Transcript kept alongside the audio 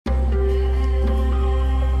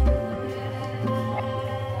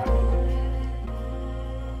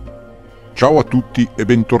Ciao a tutti e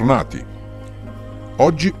bentornati.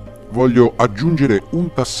 Oggi voglio aggiungere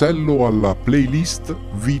un tassello alla playlist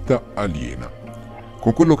Vita aliena,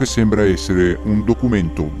 con quello che sembra essere un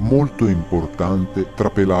documento molto importante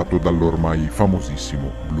trapelato dall'ormai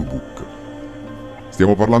famosissimo Blue Book.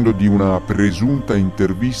 Stiamo parlando di una presunta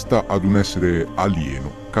intervista ad un essere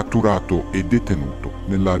alieno catturato e detenuto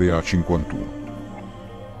nell'area 51.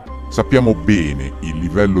 Sappiamo bene il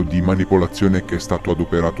livello di manipolazione che è stato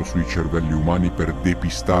adoperato sui cervelli umani per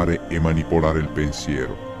depistare e manipolare il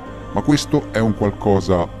pensiero, ma questo è un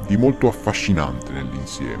qualcosa di molto affascinante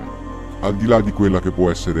nell'insieme, al di là di quella che può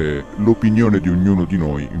essere l'opinione di ognuno di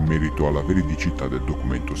noi in merito alla veridicità del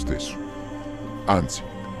documento stesso. Anzi,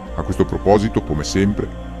 a questo proposito, come sempre,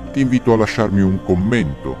 ti invito a lasciarmi un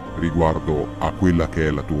commento riguardo a quella che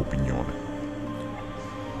è la tua opinione.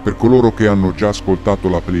 Per coloro che hanno già ascoltato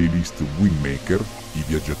la playlist Wingmaker, i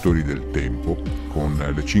viaggiatori del tempo, con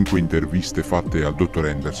le 5 interviste fatte al dottor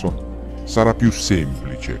Anderson, sarà più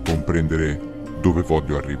semplice comprendere dove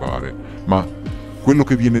voglio arrivare, ma quello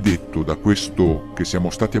che viene detto da questo che siamo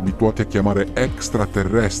stati abituati a chiamare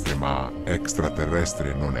extraterrestre, ma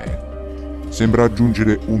extraterrestre non è, sembra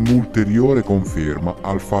aggiungere un'ulteriore conferma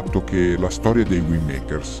al fatto che la storia dei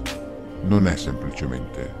Wingmakers non è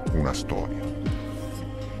semplicemente una storia.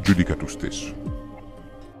 Giudica tu stesso.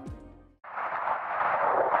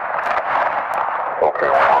 Okay,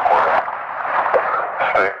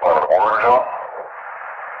 state of origin.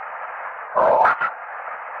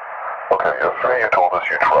 Okay, yesterday you told us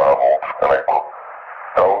you traveled, and I quote,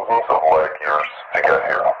 thousands of light years to get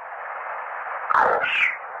here. Yes.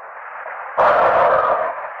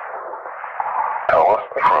 Tell us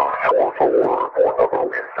the truth, or the word will never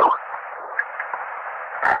be here.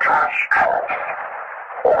 It is truth.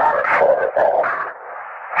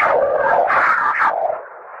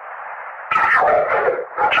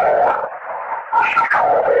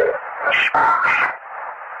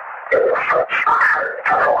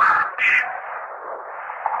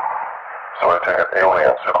 So I take it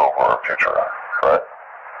aliens took over our future, right?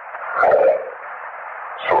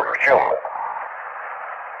 So you're human.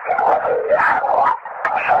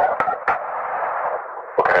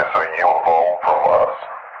 Okay, so you evolved from us.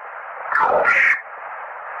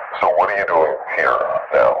 So what are you doing here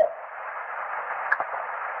now?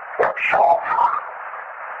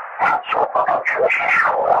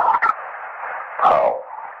 How?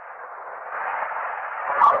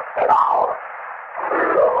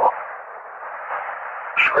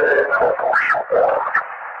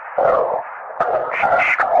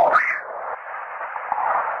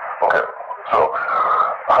 Okay, so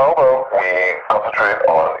how about we concentrate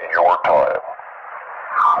on your time?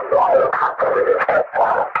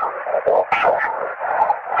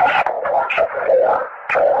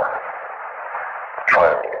 Try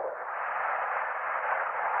me.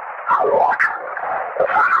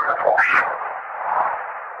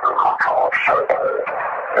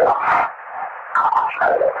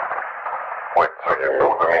 Wait, so you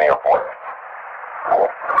know the meaning of life?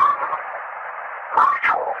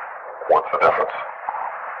 What's the difference?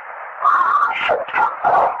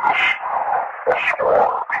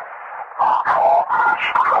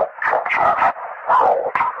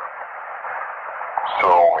 So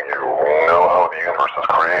you know how the universe is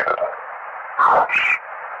created?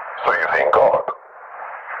 So you think God?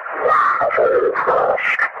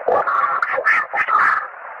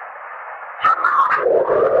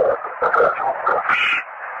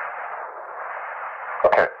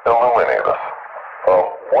 Okay, illuminate us.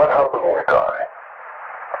 What happens when we die?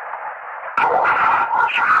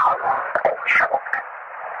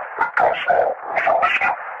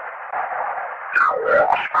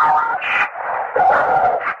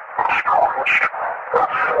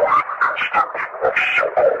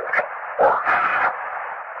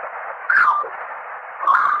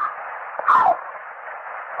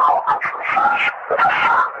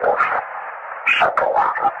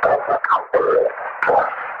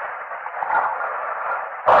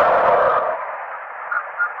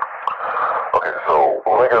 Okay, so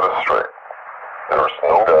let me get this straight. There's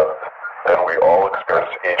no death, and we all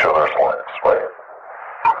experience each other's lives, right?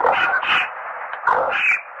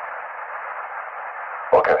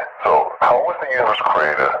 Okay, so how was the universe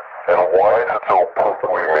created, and why is it so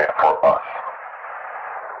perfectly made for us?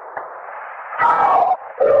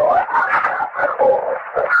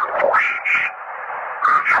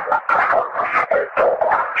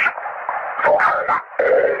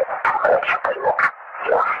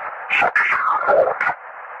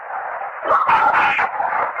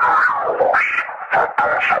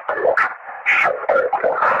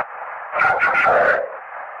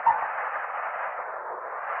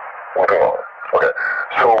 Moving on. Okay.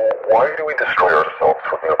 So why do we destroy ourselves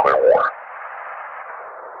with nuclear war?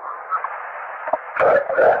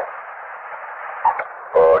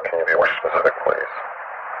 Can you be more specific, please?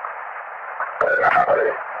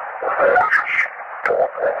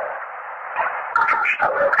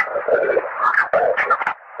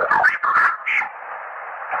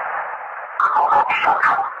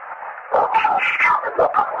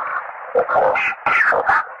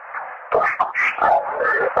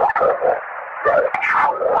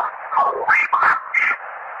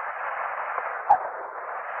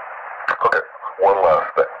 Okay, one last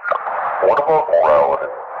thing. What about morality?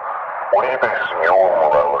 What are you basing your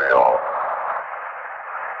morality on?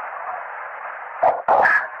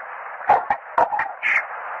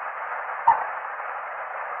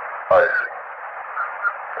 I see.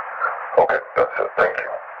 Okay, that's it. Thank you.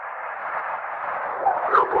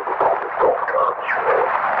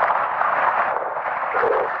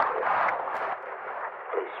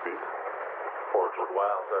 Can you speak? Or for a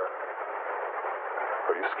while, sir.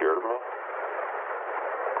 Are you scared of me?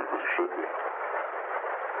 Because you should be.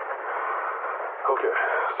 Okay,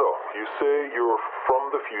 so you say you're from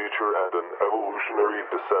the future and an evolutionary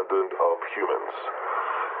descendant of humans.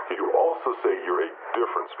 You also say you're a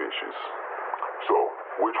different species. So,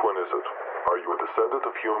 which one is it? Are you a descendant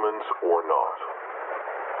of humans or not?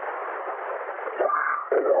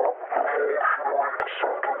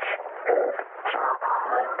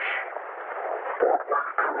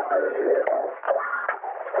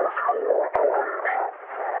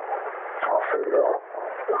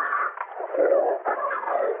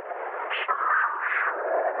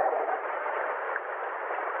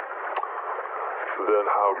 Then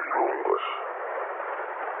how do you know English?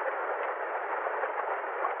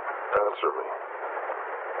 Answer me.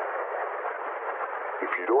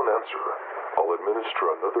 If you don't answer, I'll administer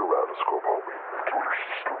another round of scopolamine until your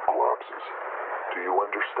system collapses. Do you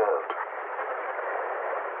understand?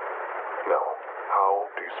 Now, how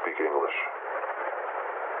do you speak English?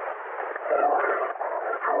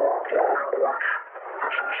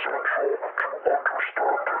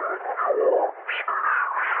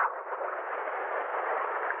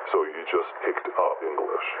 So you just picked up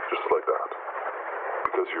English, just like that.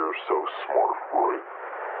 Because you're so smart, right?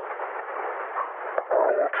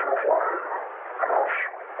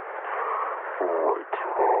 Right.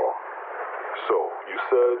 So, you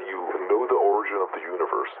said you know the origin of the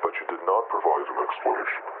universe, but you did not provide an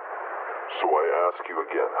explanation. So I ask you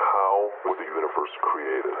again, how was the universe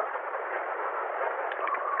created?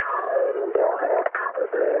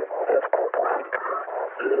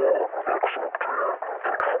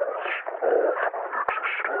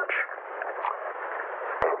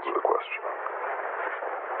 Answer the question.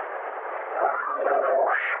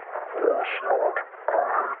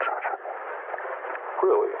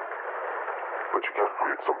 Really? But you can't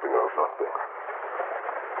create something out of nothing.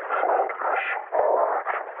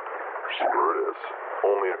 Sure it is.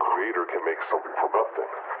 Only a creator can make something from nothing.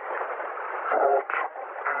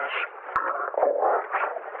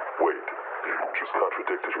 Wait, you just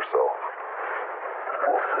contradicted yourself.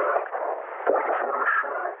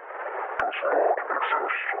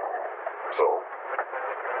 So?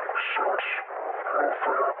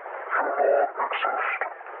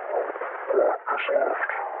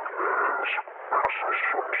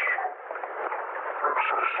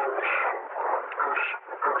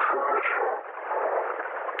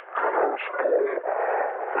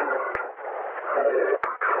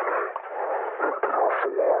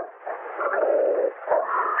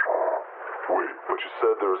 Wait, but you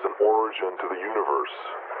said there's an origin to the universe.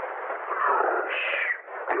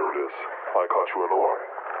 There it is. I caught you in a lie.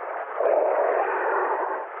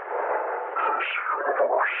 This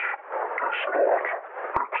universe is not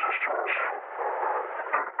existence.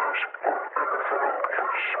 It is an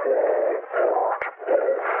infinitely small part of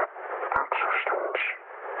existence.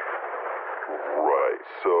 Right,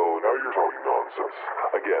 so now you're talking nonsense.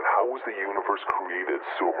 Again, how was the universe created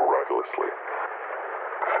so miraculously?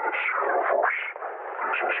 This universe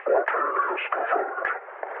is a spontaneous event.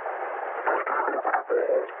 Inevitable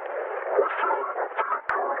within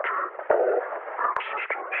the entirety of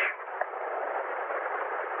existence.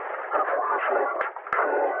 Every event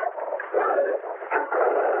can, will, and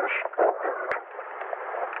has happened.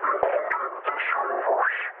 Including this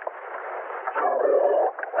universe. There are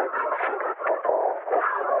an infinite number of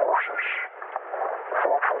universes.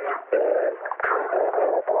 Virtually all carry a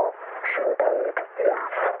number so-called wave.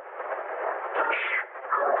 This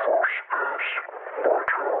universe is, by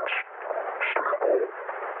chance, stable.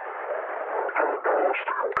 And has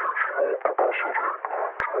the occasional capacity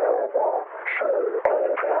to harbor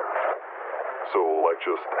so-called wave. So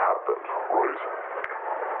just happened, right?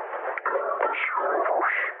 This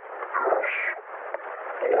universe, yes.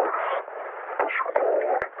 Life, this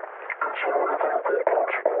world, is an inevitable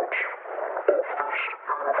consequence of this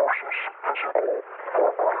universe's physical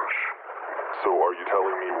progress. So are you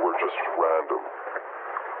telling me we're just random?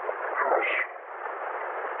 Yes.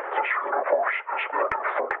 This universe is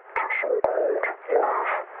indifferent to so-called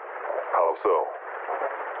life. How so?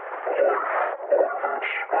 Life on this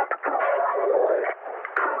and every world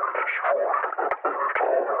can be destroyed at any time by a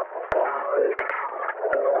multitude of random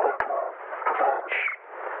events.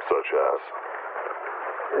 Such as?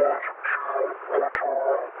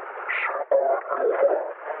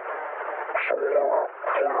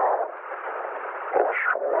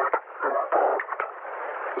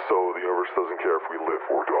 So the universe doesn't care if we live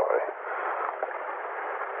or die.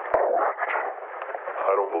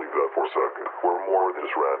 I don't believe that for a second. We're more than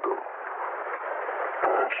just random.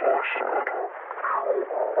 As I said, you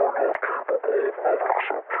are not capable of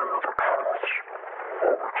accepting the truths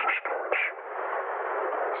of existence.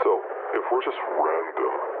 So, if we're just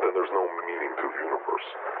random, then there's no meaning to the universe.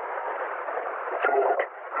 That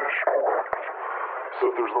is correct. So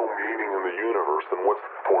if there's no meaning in the universe, then what's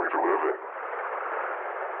the point of living?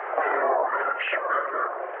 There is meaning.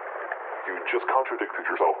 You just contradicted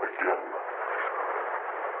yourself again.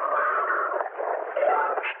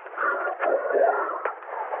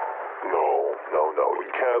 No.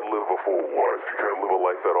 You can't live a full life. You can't live a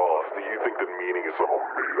life at all. Do you think that meaning is somehow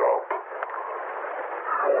made up?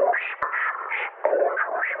 Your species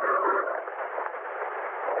pleasures meaning.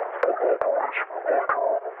 But others enter the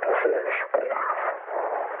false belief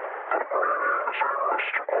that meaning is a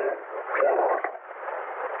mystical God.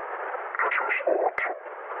 It is not.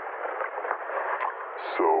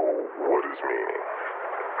 So, what is meaning?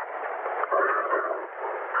 Meaning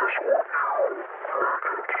is what you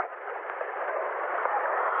make it.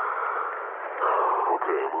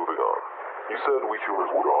 Okay, moving on. You said we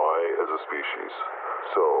humans will die as a species.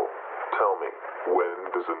 So, tell me, when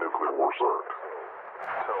does the nuclear war start?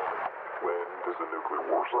 Tell me, when does the nuclear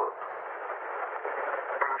war start?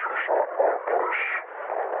 It is not my place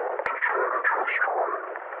to change history.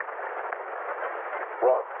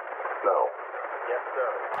 Run. Now. Yes,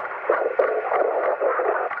 sir.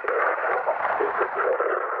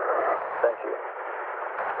 Thank you.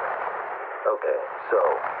 Okay, so,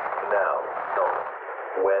 now,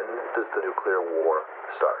 when does the nuclear war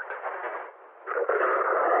start?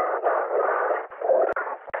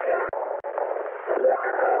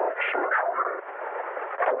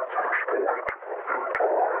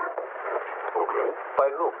 Okay. By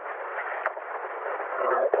whom?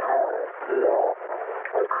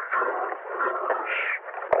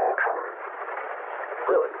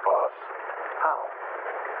 Really, boss? How?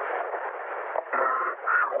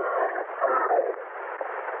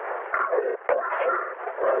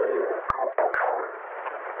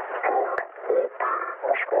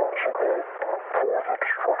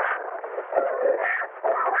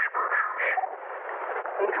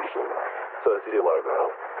 Interesting. So it's the alive now.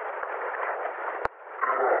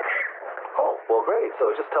 Oh, well, great.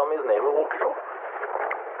 So just tell me his name and we'll go.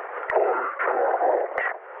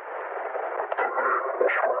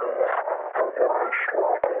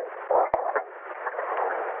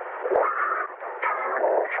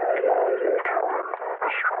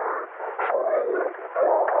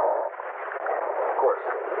 Of course.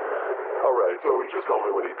 All right, so just tell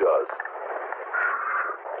me what he does.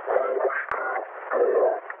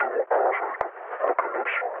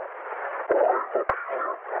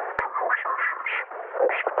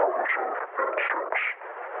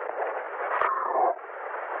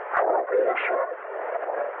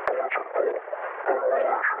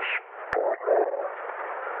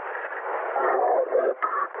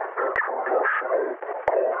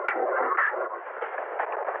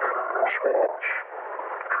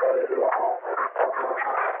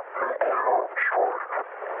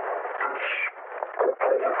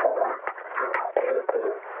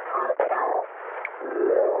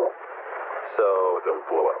 So, don't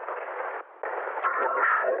blow up.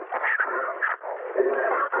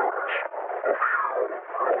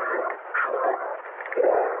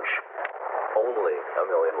 Only a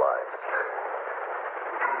million lives.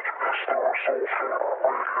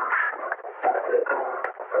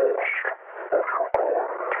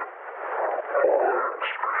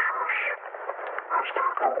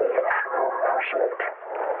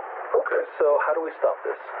 Okay, so how do we stop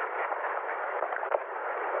this?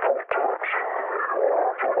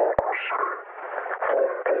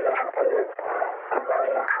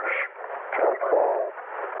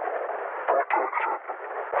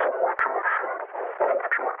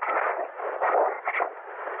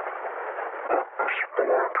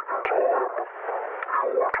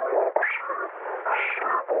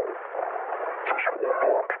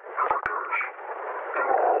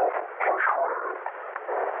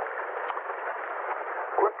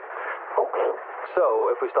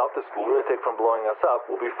 So, if we stop this lunatic from blowing us up,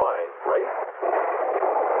 we'll be fine, right?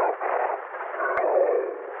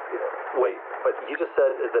 Wait, but you just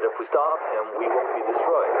said that if we stop him, we won't be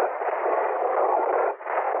destroyed.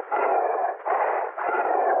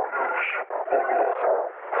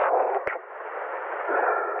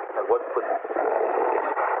 And what would...